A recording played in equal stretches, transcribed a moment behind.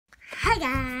Hi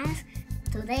guys!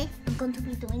 Today I'm going to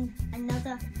be doing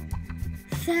another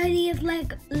 30th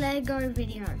Lego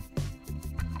video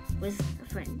with a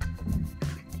friend.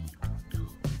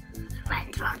 A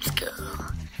friend from school.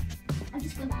 I'm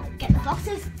just going to get the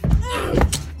boxes.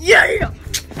 Yeah!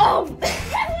 Oh!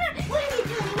 What are you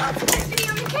doing? Not supposed to be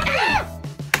on the camera!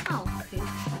 Oh, poop.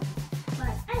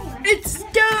 But anyway. It's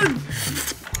done!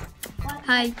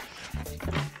 Hi.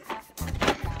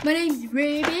 My name's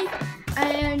Ruby,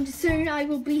 and soon I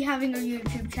will be having a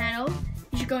YouTube channel.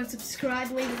 You should go and subscribe,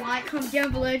 leave a like, comment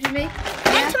down below to me.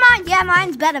 Into mine. Yeah,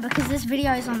 mine's better because this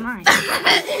video is on mine.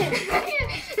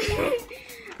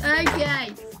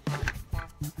 Okay.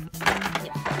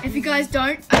 If you guys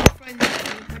don't, I'll throw this to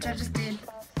you, which I just did.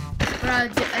 But I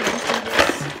just did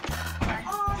this.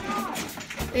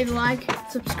 Oh Leave a like,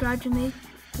 subscribe to me.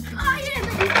 no! Oh yeah,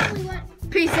 but you probably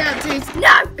won't. Peace out, dudes.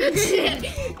 No!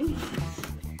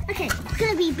 Okay, we're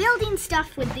gonna be building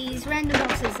stuff with these random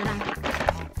boxes that I got.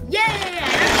 Yeah!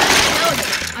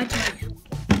 I tell you.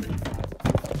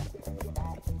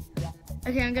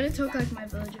 Okay, I'm gonna talk like my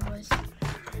villager voice.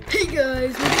 Hey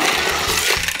guys,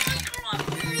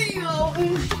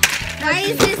 Why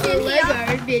is this a in Lego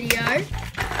here? video?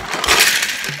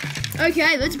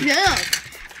 Okay, let's build.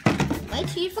 Wait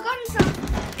till you've forgotten something.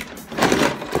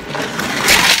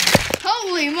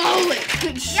 Holy moly!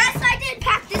 Yes, I did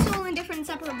pack this all in different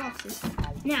separate boxes.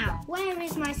 Now, where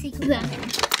is my secret weapon?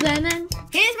 Lemon.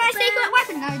 Here's my secret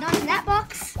weapon. No, not in that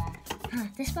box.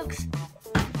 This box.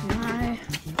 No.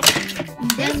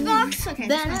 This box. Okay,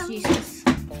 this one's useless.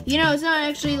 You know, it's not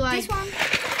actually like This one.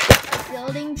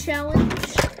 building challenge.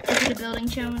 Is it a building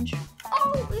challenge?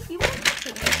 Oh, if you want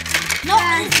to. Not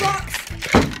this box.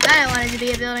 I don't want it to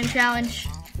be a building challenge.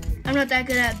 I'm not that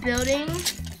good at building,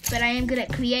 but I am good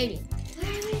at creating.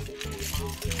 Where is it?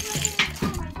 Oh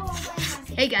my god, where's my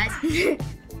secret? Hey guys.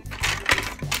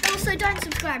 Also, don't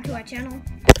subscribe to our channel.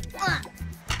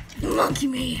 Monkey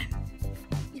Man.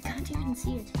 You can't even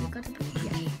see it. You've got to put it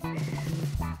here.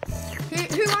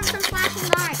 Who wants some flashing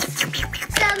lights?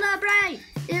 Celebrate!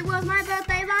 It was my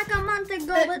birthday like a month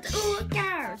ago, but who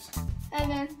cares?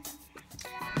 And then,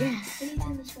 Yes. can you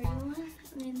turn this radio on?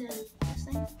 I mean, this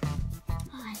thing.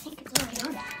 Oh, I think it's already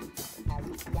on.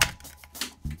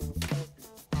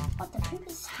 What the poop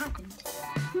has happened?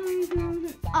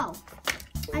 Oh,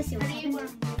 I see what's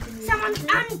happened. Someone's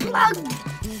unplugged!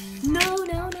 No.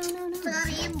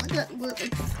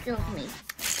 Excuse me.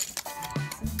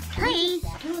 Please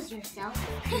excuse yourself.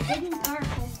 You didn't burp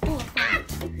or do a fart.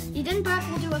 You didn't burp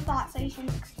or do a fart, so you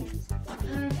shouldn't excuse.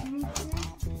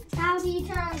 How do you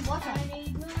turn water?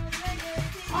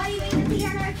 Oh, you mean the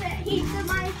piano that heaps of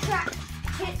my track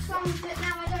hit songs, but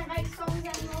now I don't make songs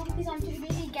anymore because I'm too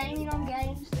busy gaming on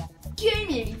games.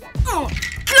 Gaming. Oh,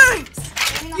 games.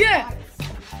 Gaming on Yeah. pirates.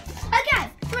 Okay,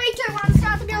 3, 2, 1,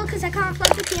 start the build because I can't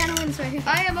plug the piano in, so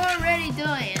I am already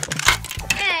doing it.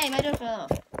 Hey, my door fell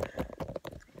off.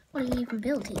 what are you even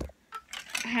building?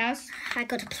 A house. I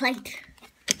got a plate,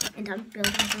 and I'm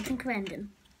building something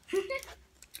random.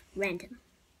 Random.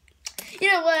 You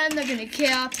know what? I'm not gonna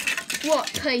care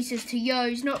what pieces to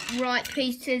use. Not right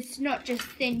pieces. Not just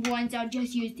thin ones. I'll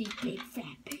just use these big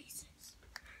fat pieces.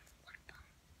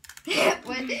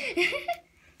 What?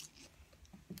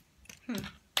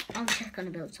 I'm just gonna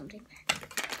build something.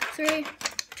 3,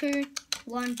 2,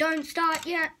 1. Don't start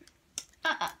yet.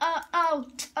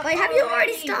 Wait, have you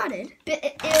already started?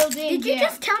 Did you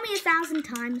just tell me 1,000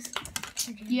 times?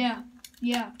 Yeah.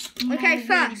 Okay,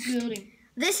 first. Building.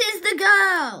 This is the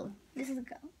girl. This is the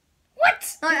girl.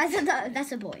 What? Oh, I said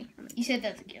that's a boy. You said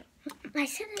that's a girl. I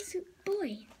said that's a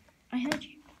boy. I heard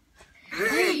you.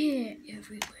 I hear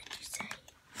every word you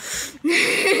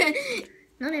say.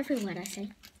 Not every word I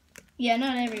say. Yeah,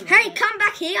 not everyone. Hey, come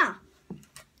back here.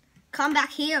 Come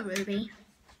back here, Ruby.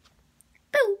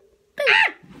 Boo,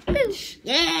 boo, boo.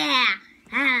 Yeah.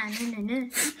 No.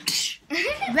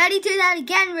 Ready to do that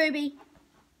again, Ruby?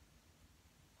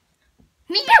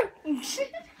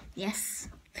 Yes.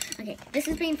 Okay, this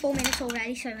has been 4 minutes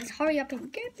already, so let's hurry up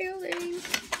and get building.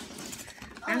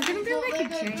 I'm gonna build like a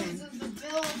dragon.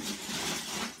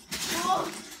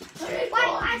 Wait,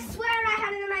 I swear I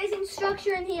had an amazing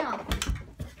structure in here.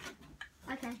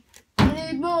 Okay.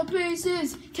 I need more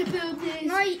pieces to build this.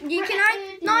 No, you can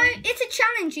no, it's a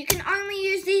challenge. You can only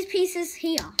use these pieces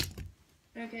here.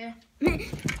 Okay.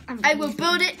 I I will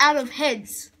build it out of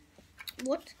heads.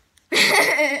 What?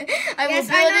 I Yes,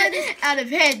 will I know build it out of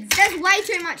heads. There's way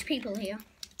too much people here.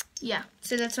 Yeah,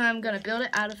 so that's why I'm gonna build it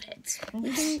out of heads.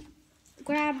 We can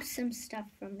grab some stuff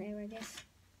from there, I guess.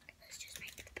 Okay, let's just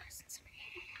make the person some.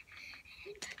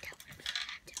 Don't tell them what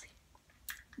I'm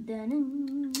doing.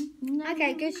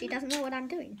 Okay, good. She doesn't know what I'm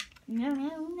doing. No.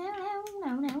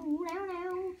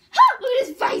 Look at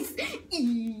his face.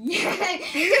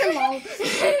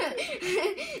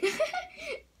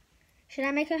 Should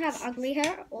I make her have ugly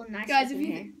hair or nice Guys,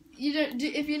 looking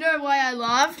if you know why I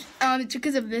laughed, it's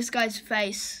because of this guy's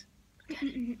face.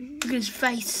 Look at his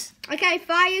face. hair? Okay,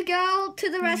 Fire Girl to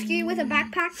the rescue with a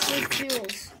backpack with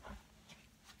jewels.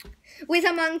 With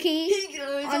a monkey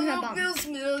on her bum.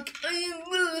 Milk. I am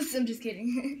Moose. I'm just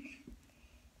kidding.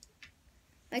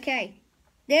 Okay,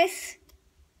 this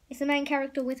is the main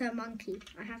character with her monkey.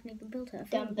 I haven't even built her.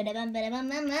 Okay, we're gonna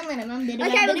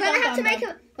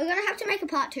have to make a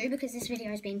part 2 because this video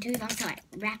has been too long. So I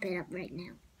wrap it up right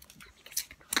now.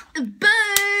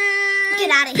 Bye. Get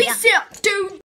out of here. Peace out, dude.